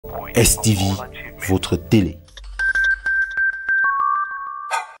STV, votre télé.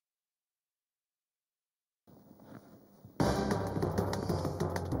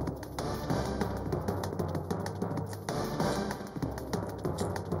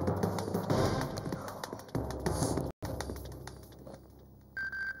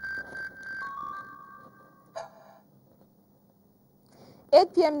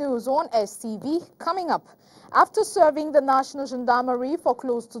 PM News on STV coming up. After serving the National Gendarmerie for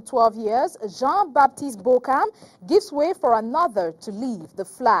close to 12 years, Jean-Baptiste Bokam gives way for another to leave. The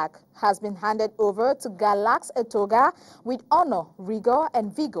flag has been handed over to Galax Etoga with honor, rigor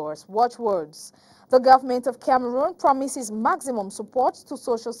and vigor as watchwords. The government of Cameroon promises maximum support to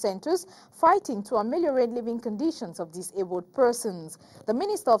social centers fighting to ameliorate living conditions of disabled persons. The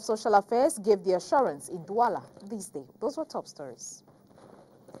Minister of Social Affairs gave the assurance in Douala this day. Those were top stories.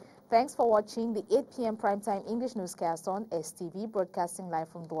 Thanks for watching the 8 p.m. primetime English newscast on STV, broadcasting live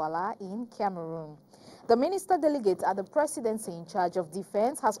from Douala in Cameroon. The minister delegate at the presidency in charge of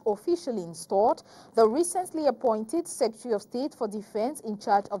defense has officially installed the recently appointed Secretary of State for Defense in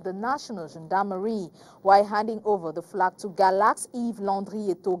charge of the National Gendarmerie, while handing over the flag to Galax Yves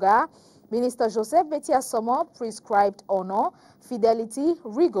Landry Etoga. Minister Joseph Betiasomo prescribed honor, fidelity,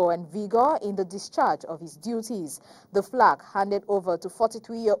 rigor and vigor in the discharge of his duties. The flag handed over to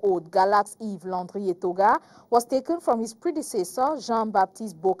 42-year-old Galax Yves Landry Etoga was taken from his predecessor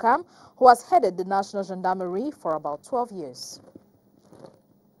Jean-Baptiste Bokam, who has headed the National Gendarmerie for about 12 years.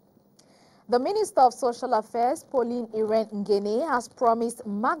 The Minister of Social Affairs, Pauline Irene Ngene, has promised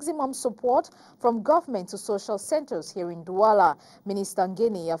maximum support from government to social centers here in Douala. Minister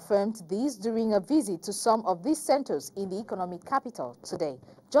Ngene affirmed this during a visit to some of these centers in the economic capital today.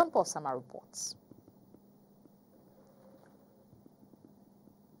 John Paul Sama reports.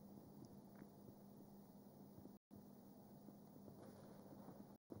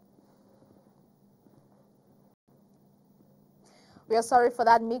 We are sorry for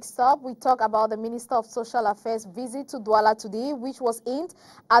that mix-up. We talk about the Minister of Social Affairs' visit to Douala today, which was aimed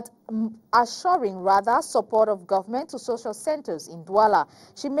at assuring support of government to social centers in Douala.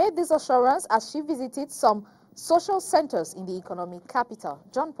 She made this assurance as she visited some social centers in the economic capital.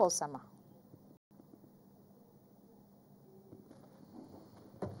 John Paul Sama.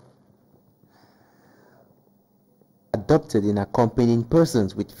 Adopted in accompanying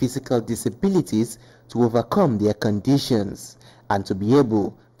persons with physical disabilities to overcome their conditions and to be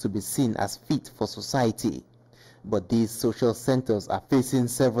able to be seen as fit for society. But these social centers are facing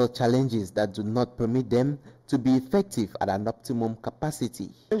several challenges that do not permit them to be effective at an optimum capacity.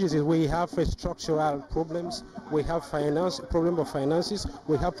 We have structural problems, we have problem of finances,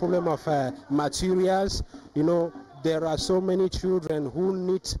 we have problem of materials. There are so many children who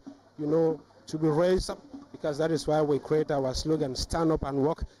need, to be raised up, because that is why we create our slogan, stand up and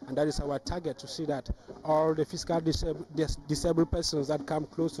walk, and that is our target, to see that all the physically disabled persons that come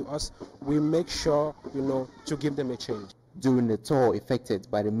close to us, we make sure, to give them a change. During the tour effected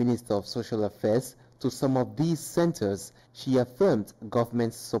by the Minister of Social Affairs to some of these centers, she affirmed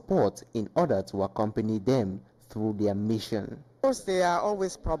government's support in order to accompany them through their mission. Of course, there are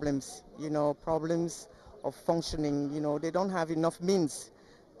always problems, problems of functioning. They don't have enough means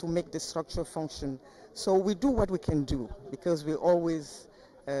to make the structure function. So we do what we can do, because we always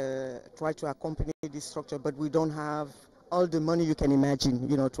try to accompany this structure, but we don't have all the money you can imagine,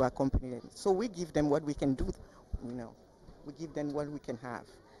 to accompany them. So we give them what we can do, we give them what we can have.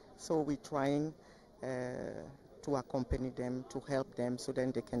 So we're trying to accompany them, to help them, so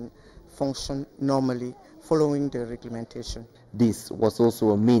then they can function normally, following the reglementation. This was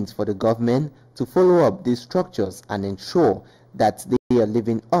also a means for the government to follow up these structures and ensure that they are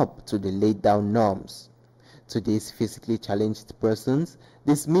living up to the laid down norms. To these physically challenged persons,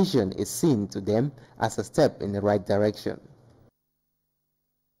 this mission is seen to them as a step in the right direction.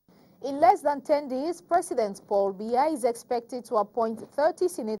 In less than 10 days, President Paul Biya is expected to appoint 30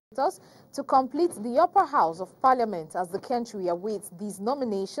 senators to complete the upper house of parliament. As the country awaits these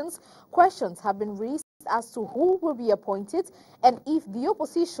nominations, questions have been raised as to who will be appointed and if the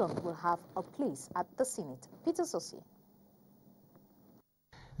opposition will have a place at the Senate. Peter Sosi.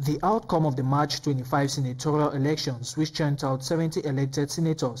 The outcome of the March 25 senatorial elections, which turned out 70 elected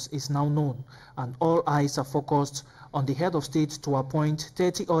senators, is now known, and all eyes are focused on the head of state to appoint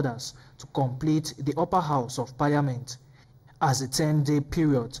 30 others to complete the upper house of parliament. As a 10-day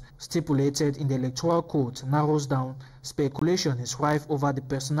period stipulated in the electoral code narrows down, speculation is rife over the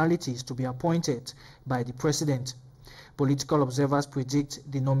personalities to be appointed by the president. Political observers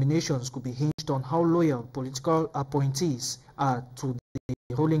predict the nominations could be hinged on how loyal political appointees are to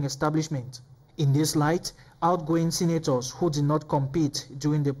the ruling establishment. In this light, Outgoing senators who did not compete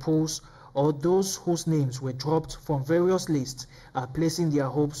during the polls or those whose names were dropped from various lists are placing their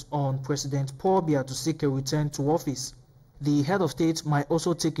hopes on President Paul Biya to seek a return to office. The head of state might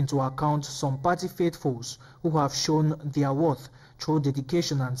also take into account some party faithfuls who have shown their worth through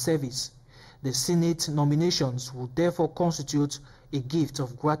dedication and service. The Senate nominations will therefore constitute a gift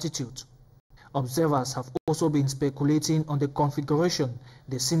of gratitude. Observers have also been speculating on the configuration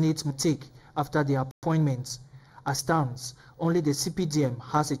the Senate may take after the appointments. As stands, only the CPDM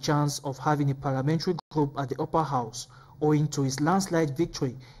has a chance of having a parliamentary group at the upper house owing to its landslide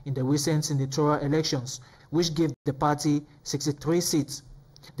victory in the recent senatorial elections, which gave the party 63 seats.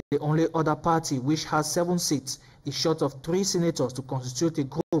 The only other party which has 7 seats is short of 3 senators to constitute a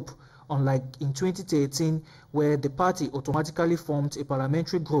group, unlike in 2013 where the party automatically formed a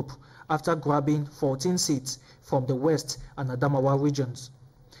parliamentary group after grabbing 14 seats from the West and Adamawa regions.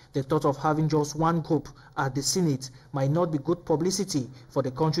 The thought of having just one group at the Senate might not be good publicity for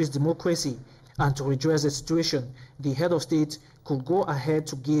the country's democracy, and to redress the situation, the head of state could go ahead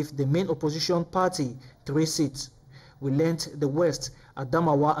to give the main opposition party 3 seats. We learned the West,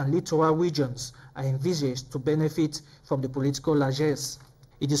 Adamawa and Littoral regions are envisaged to benefit from the political largesse.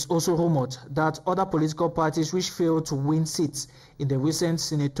 It is also rumored that other political parties which failed to win seats in the recent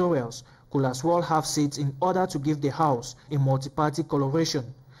senatorials could as well have seats in order to give the House a multi-party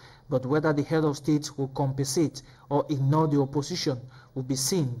coloration. But whether the head of state will compensate or ignore the opposition will be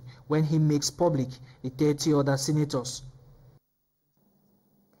seen when he makes public the 30 other senators.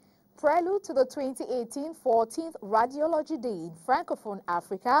 Prelude to the 2018 14th Radiology Day in Francophone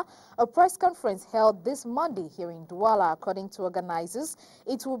Africa, a press conference held this Monday here in Douala. According to organizers,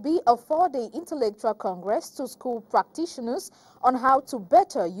 it will be a 4-day intellectual congress to school practitioners on how to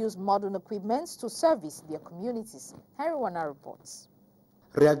better use modern equipment to service their communities. Henry Wana reports.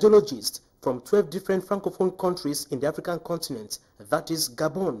 Radiologists from 12 different Francophone countries in the African continent, that is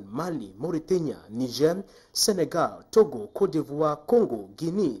Gabon, Mali, Mauritania, Niger, Senegal, Togo, Côte d'Ivoire, Congo,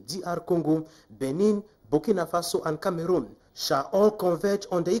 Guinea, DR Congo, Benin, Burkina Faso and Cameroon, shall all converge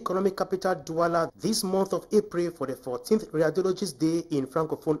on the economic capital Douala this month of April for the 14th Radiologists Day in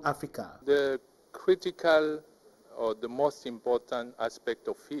Francophone Africa. The critical or the most important aspect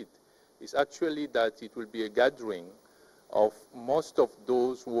of it is actually that it will be a gathering of most of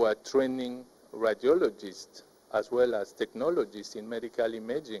those who are training radiologists as well as technologists in medical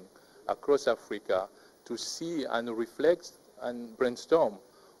imaging across Africa to see and reflect and brainstorm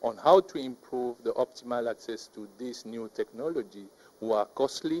on how to improve the optimal access to this new technology, who are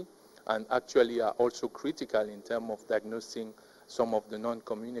costly and actually are also critical in terms of diagnosing some of the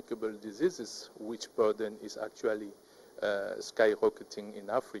non-communicable diseases, which burden is actually skyrocketing in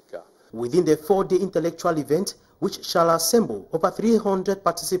Africa. Within the 4-day intellectual event, which shall assemble over 300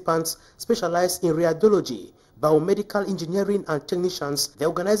 participants specialized in radiology, biomedical engineering and technicians, the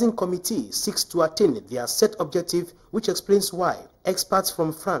organizing committee seeks to attain their set objective, which explains why experts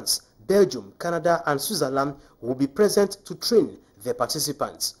from France, Belgium, Canada and Switzerland will be present to train the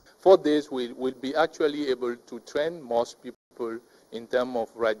participants. 4 days we will be actually able to train most people in terms of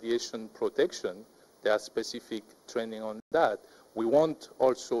radiation protection. There are specific training on that. We want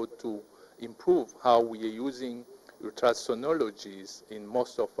also to improve how we are using ultrasonologies in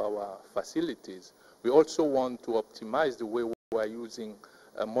most of our facilities. We also want to optimize the way we are using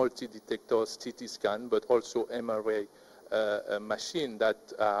a multi-detector CT scan, but also MRI machine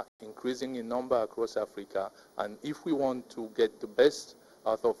that are increasing in number across Africa. And if we want to get the best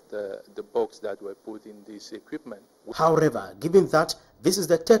out of the box that were put in this equipment. However, given that this is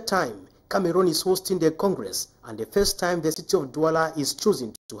the 3rd time Cameroon is hosting the Congress and the first time the city of Douala is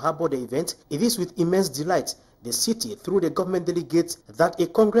chosen to harbor the event, it is with immense delight the city, through the government delegates, that a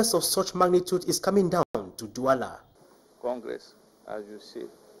Congress of such magnitude is coming down to Douala. Congress, as you see,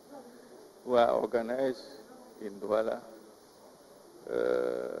 were organized in Douala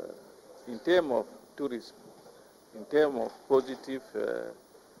in terms of tourism, in terms of positive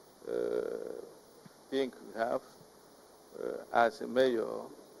thing we have. As a mayor,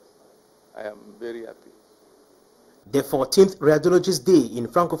 I am very happy. The 14th Radiologists Day in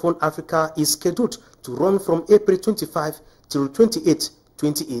Francophone Africa is scheduled to run from April 25 till 28,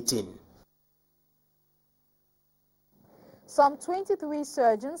 2018. Some 23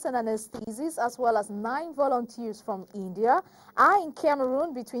 surgeons and anesthesists as well as 9 volunteers from India are in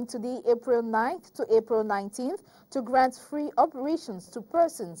Cameroon between today, April 9th to April 19th to grant free operations to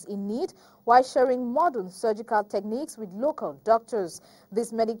persons in need while sharing modern surgical techniques with local doctors.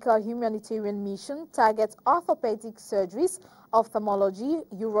 This medical humanitarian mission targets orthopedic surgeries, ophthalmology,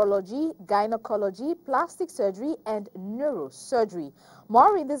 urology, gynecology, plastic surgery and neurosurgery.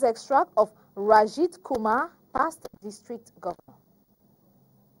 More in this extract of Rajit Kumar, past district governor.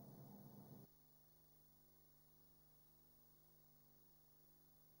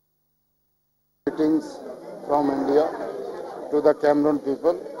 Greetings from India to the Cameroon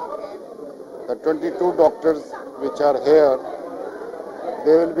people. The 22 doctors which are here,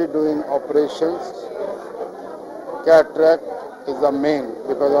 they will be doing operations. Cataract is the main,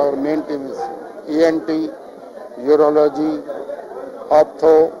 because our main team is ENT, urology,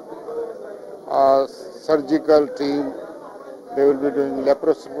 optho, surgical team. They will be doing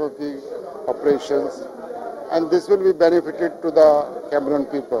laparoscopy operations, and this will be benefited to the Cameroon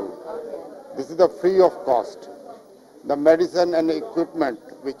people. This is the free of cost. The medicine and equipment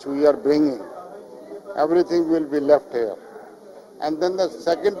which we are bringing, everything will be left here. And then the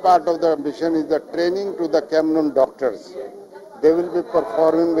second part of the mission is the training to the Cameroon doctors. They will be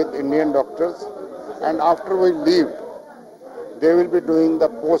performing with Indian doctors, and after we leave, they will be doing the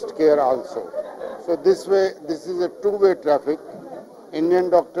post-care also. So this way, this is a two-way traffic, Indian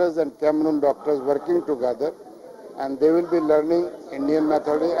doctors and Cameroon doctors working together, and they will be learning Indian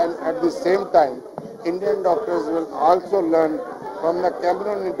method, and at the same time, Indian doctors will also learn from the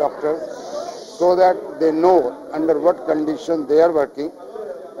Cameroon doctors, so that they know under what condition they are working.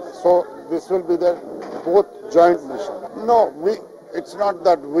 So this will be the both joint mission. No, it's not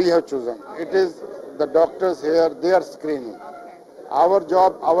that we have chosen. It is the doctors here, they are screening. Our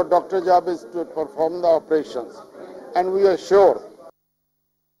job, our doctor job is to perform the operations, and we are sure.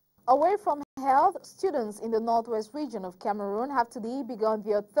 Away from health, students in the northwest region of Cameroon have today begun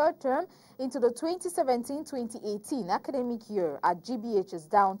their third term into the 2017-2018 academic year at GBH's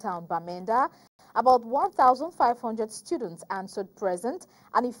downtown Bamenda. About 1,500 students answered present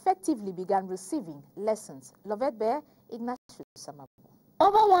and effectively began receiving lessons. Lovette Bear, Ignatius Samabu.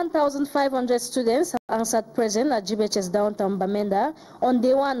 Over 1,500 students have answered present at GBH's downtown Bamenda on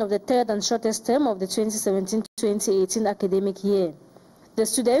day one of the third and shortest term of the 2017-2018 academic year. The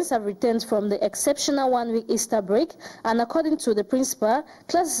students have returned from the exceptional one-week Easter break, and according to the principal,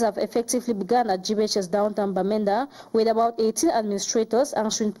 classes have effectively begun at GBH's downtown Bamenda with about 18 administrators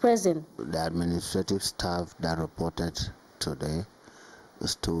answering present. The administrative staff that reported today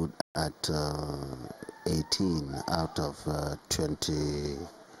stood at 18 out of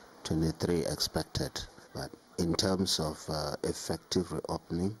 23 expected. But in terms of effective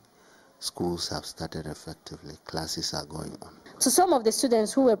reopening, schools have started effectively. Classes are going on. To some of the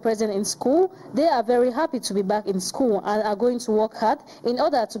students who were present in school, they are very happy to be back in school and are going to work hard in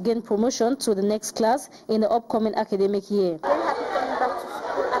order to gain promotion to the next class in the upcoming academic year. Very happy coming back to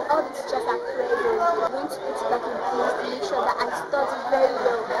school, and all the teachers are present. I'm going to put it back in place to make sure that I study very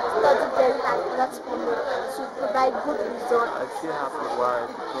well, study very hard, not to provide good results. I feel happy. Why?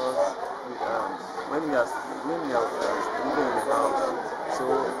 Because when we are living in the house, so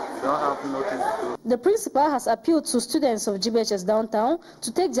we don't have nothing to do. The principal has appealed to students of GBHS downtown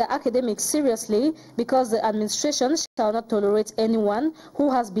to take their academics seriously because the administration shall not tolerate anyone who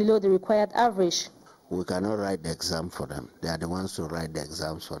has below the required average. We cannot write the exam for them. They are the ones who write the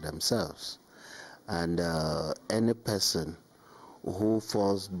exams for themselves. And any person who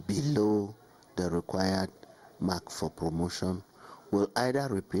falls below the required mark for promotion will either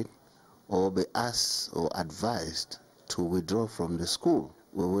repeat or be asked or advised to withdraw from the school.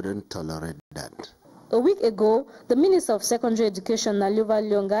 We wouldn't tolerate that. A week ago, the Minister of Secondary Education, Naliova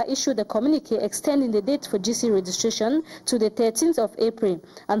Lyonga, issued a communique extending the date for GC registration to the 13th of April.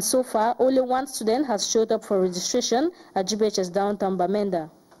 And so far, only one student has showed up for registration at GBH's downtown Bamenda.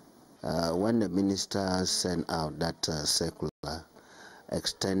 When the minister sent out that circular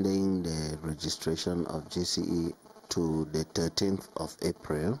extending the registration of GCE to the 13th of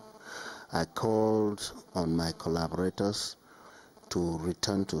April, I called on my collaborators to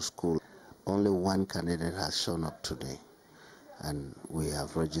return to school. Only one candidate has shown up today, and we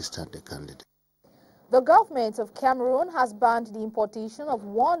have registered the candidate. The government of Cameroon has banned the importation of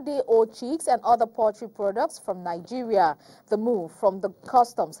one-day-old chicks and other poultry products from Nigeria. The move from the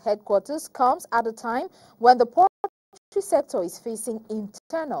customs headquarters comes at a time when the poultry sector is facing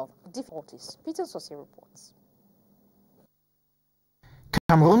internal difficulties. Peter Sossi reports.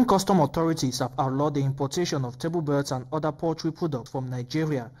 Cameroon custom authorities have outlawed the importation of table birds and other poultry products from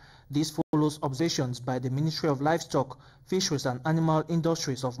Nigeria. This follows observations by the Ministry of Livestock, Fisheries and Animal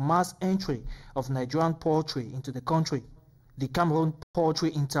Industries of mass entry of Nigerian poultry into the country. The Cameroon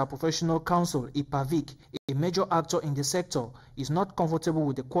Poultry Interprofessional Council, IPAVIC, a major actor in the sector, is not comfortable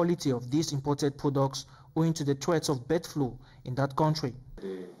with the quality of these imported products owing to the threats of bird flu in that country.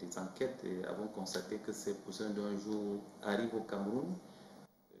 Des enquêtes avons constaté que ces poissons d'un jour arrivent au Cameroun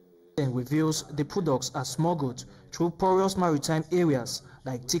and reveals the products are smuggled through porous maritime areas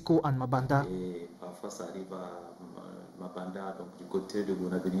like Tiko and Mabanda.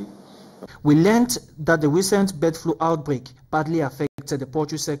 We learned that the recent bird flu outbreak badly affected the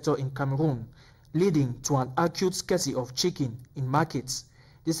poultry sector in Cameroon, leading to an acute scarcity of chicken in markets.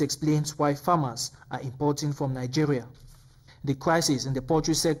 This explains why farmers are importing from Nigeria. The crisis in the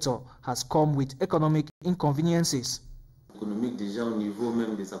poultry sector has come with economic inconveniences. Déjà au niveau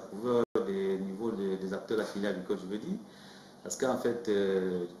même des approuveurs, des acteurs de la filière agricole, je veux dire, parce qu'en fait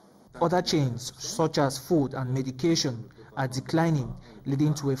other chains such as food and medication are declining,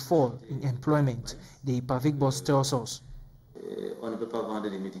 leading to a fall in employment. The Ipavik boss tells us. On ne peut pas vendre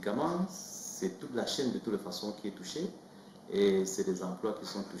des médicaments, c'est toute la chaîne de toutes les façons qui est touchée, et c'est des emplois qui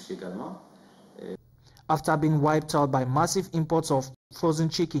sont touchés également. After being wiped out by massive imports of frozen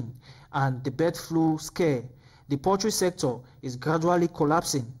chicken and the bird flu scare, the poultry sector is gradually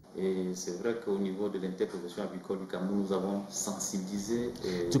collapsing. To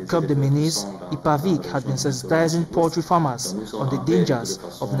curb the menace, Ipavik has been sensitizing poultry farmers on the dangers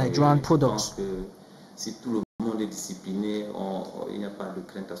of Nigerian products.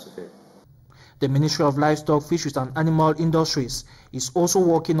 The Ministry of Livestock, Fisheries and Animal Industries is also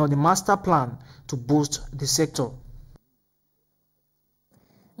working on the master plan to boost the sector.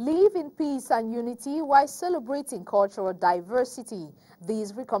 Live in peace and unity while celebrating cultural diversity.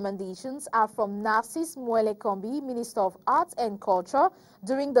 These recommendations are from Narcisse Mwelekombi, Minister of Arts and Culture,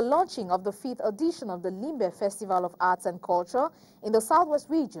 during the launching of the 5th edition of the Limbe Festival of Arts and Culture in the southwest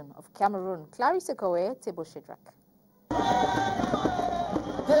region of Cameroon. Clarissa Kowe, Tebo Shedrak.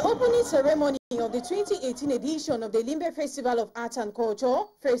 The opening ceremony of the 2018 edition of the Limbe Festival of Arts and Culture,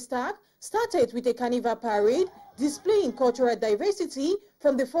 FESTAC, started with a carnival parade displaying cultural diversity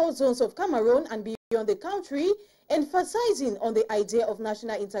from the 4 zones of Cameroon and beyond the country, emphasizing on the idea of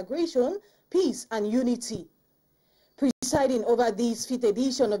national integration, peace and unity. Presiding over this 5th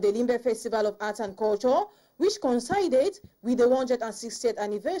edition of the Limbe Festival of Arts and Culture, which coincided with the 160th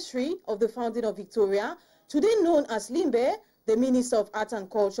anniversary of the founding of Victoria, today known as Limbe, the Minister of Arts and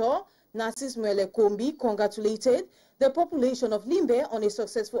Culture, Narcisse Mwelekombi, congratulated the population of Limbe on a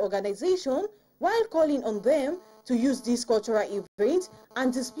successful organization while calling on them to use this cultural event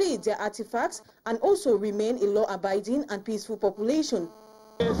and display their artifacts and also remain a law-abiding and peaceful population.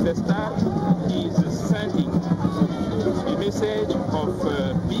 FESTAC is sending a message of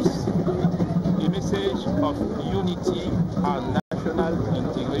peace, a message of unity and national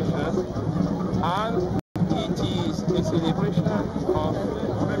integration, and it is a celebration of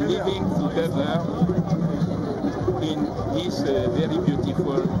living together in this very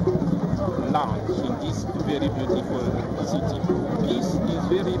beautiful land, in this very beautiful city. Peace is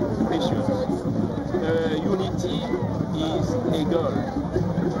very precious. Unity is a goal,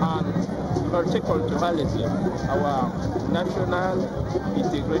 and multiculturalism, our national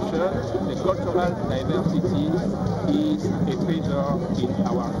integration, the cultural diversity is a treasure in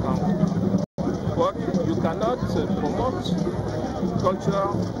our country. But you cannot promote culture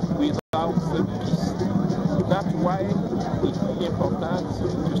without peace. That's why it's important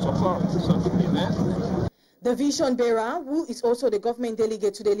to support such events. The vision bearer, who is also the government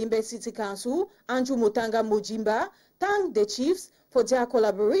delegate to the Limbe City Council, Andrew Mutanga Mojimba, thanked the chiefs for their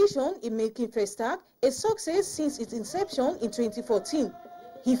collaboration in making FESTAC a success since its inception in 2014.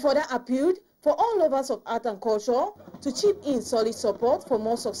 He further appealed for all lovers of art and culture to chip in solid support for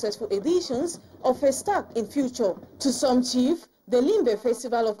more successful editions of FESTAC in future. To some chief, the Limbe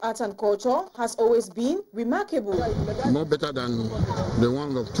Festival of Art and Culture has always been remarkable. More better than the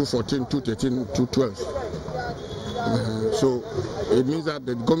one of 2014, 2013, 2012. So it means that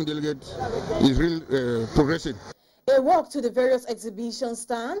the government delegate is really progressing. A walk to the various exhibition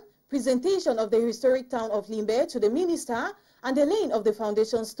stand, presentation of the historic town of Limbe to the minister, and the laying of the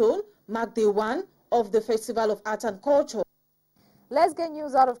foundation stone marked day 1 of the Festival of Art and Culture. Let's get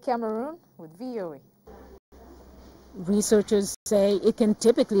news out of Cameroon with VOA. Researchers say it can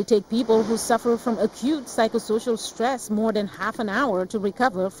typically take people who suffer from acute psychosocial stress more than half an hour to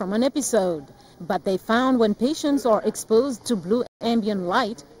recover from an episode. But they found when patients are exposed to blue ambient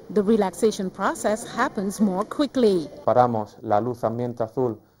light, the relaxation process happens more quickly.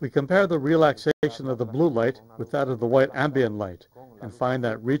 We compare the relaxation of the blue light with that of the white ambient light and find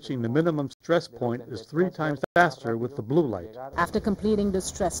that reaching the minimum stress point is 3 times faster with the blue light. After completing the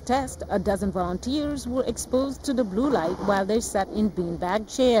stress test, a dozen volunteers were exposed to the blue light while they sat in beanbag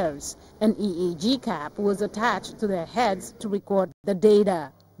chairs. An EEG cap was attached to their heads to record the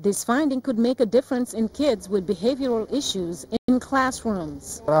data. This finding could make a difference in kids with behavioral issues in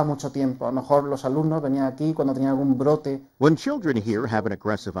classrooms. When children here have an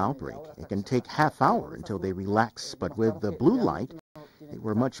aggressive outbreak, it can take half hour until they relax, but with the blue light, they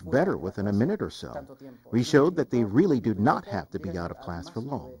were much better within a minute or so. We showed that they really do not have to be out of class for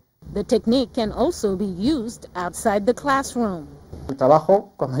long. The technique can also be used outside the classroom.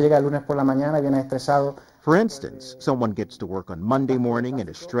 For instance, someone gets to work on Monday morning and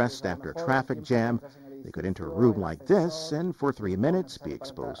is stressed after a traffic jam. They could enter a room like this and for 3 minutes be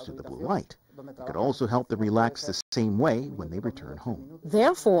exposed to the blue light. It could also help them relax the same way when they return home.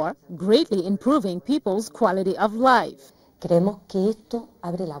 Therefore, greatly improving people's quality of life.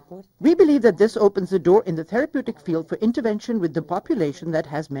 We believe that this opens the door in the therapeutic field for intervention with the population that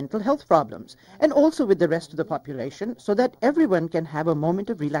has mental health problems, and also with the rest of the population, so that everyone can have a moment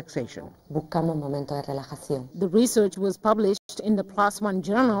of relaxation. The research was published in the PLOS ONE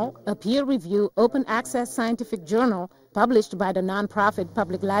journal, a peer-reviewed open-access scientific journal published by the non-profit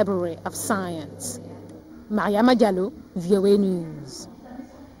Public Library of Science. Mariama Diallo, VOA News.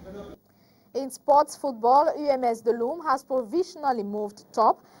 In sports football, UMS De Loum has provisionally moved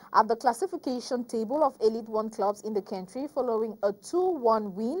top at the classification table of Elite 1 clubs in the country following a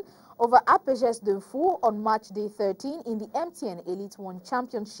 2-1 win over APGS Dunfu on match day 13 in the MTN Elite 1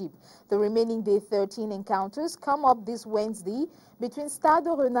 Championship. The remaining day 13 encounters come up this Wednesday between Stade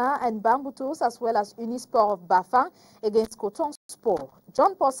Renard and Bamboutos, as well as Unisport of Bafang against Coton Sport.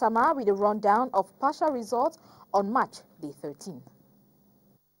 John Paul Sama with a rundown of partial results on match day 13.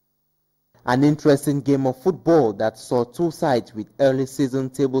 An interesting game of football that saw two sides with early season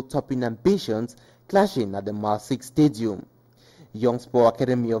table-topping ambitions clashing at the Malsik Stadium. Young Sport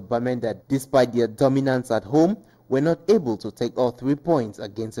Academy of Bamenda, despite their dominance at home, were not able to take all 3 points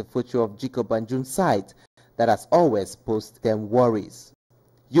against a Future of Jacob Banjun side that has always posed them worries.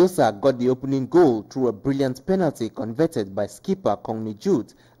 Yosa got the opening goal through a brilliant penalty converted by skipper Kongni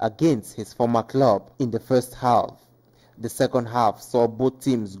Jude against his former club in the first half. The second half saw both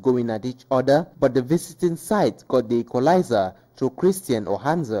teams going at each other, but the visiting side got the equalizer through Christian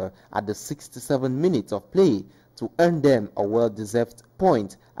Ohanzer at the 67 minutes of play to earn them a well-deserved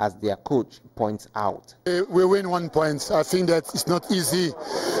point, as their coach points out. We win 1 point. I think that it's not easy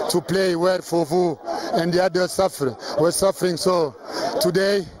to play where Fovu and the others suffer. We're suffering, so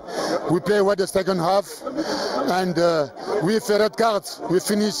today we play well the second half, and with a red card, we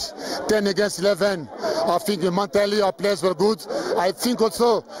finished 10 against 11. I think mentally our players were good. I think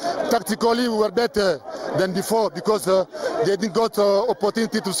also tactically we were better than before because they didn't got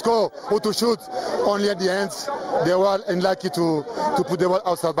opportunity to score or to shoot. Only at the end they were unlucky to put the ball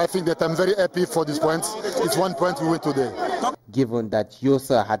outside. But I think that I'm very happy for this point. It's 1 point we win today. Given that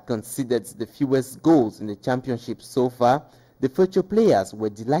Yosa had conceded the fewest goals in the championship so far, the future players were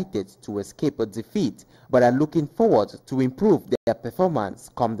delighted to escape a defeat, but are looking forward to improve their performance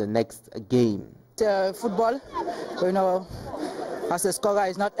come the next game. Football, you know, as a scorer,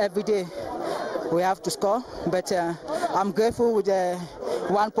 it's not every day we have to score, but I'm grateful with the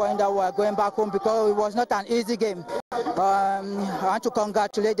 1 point that we're going back home because it was not an easy game. I want to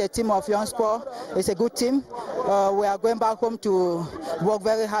congratulate the team of Young Sport. It's a good team. We are going back home to work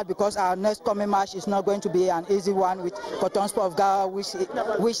very hard because our next coming match is not going to be an easy one with Coton Sport of Gara,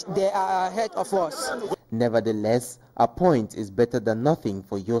 which they are ahead of us. Nevertheless, a point is better than nothing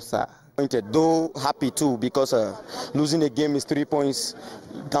for Yosa. Though happy too, because losing a game is 3 points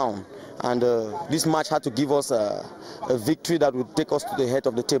down, and this match had to give us a victory that would take us to the head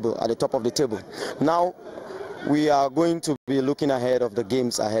of the table, at the top of the table. Now we are going to be looking ahead of the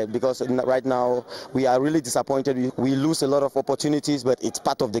games ahead, because right now we are really disappointed. We lose a lot of opportunities, but it's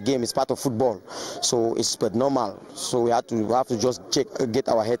part of the game, it's part of football, so it's but normal. So we have to just get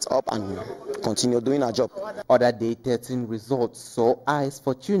our heads up and continue doing our job. Other day 13 results saw AS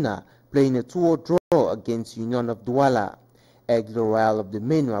Fortuna playing a 2-2 draw against Union of Douala. Aigle Royal of the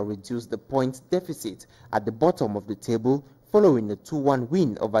Menua reduced the points deficit at the bottom of the table following a 2-1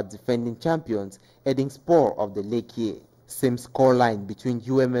 win over defending champions Eding Sport of the Lake. Same scoreline between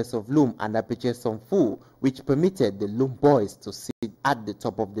UMS of Loum and Apeche Sonfu, which permitted the Loum boys to sit at the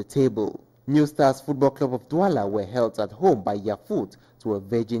top of the table. New Stars Football Club of Douala were held at home by Yafoot to a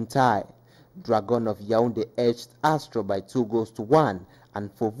virgin tie. Dragon of Yaoundé edged Astro by 2-1,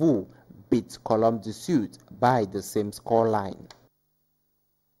 and Fovu beat Colombe du Sud by the same scoreline.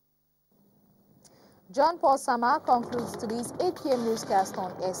 John Paul Sama concludes today's 8 p.m. newscast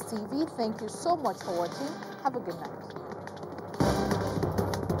on STV. Thank you so much for watching. Have a good night.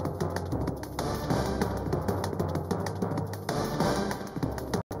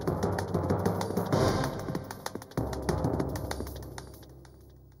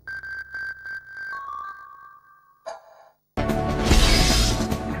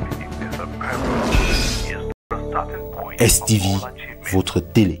 STV, votre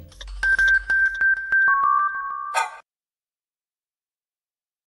télé.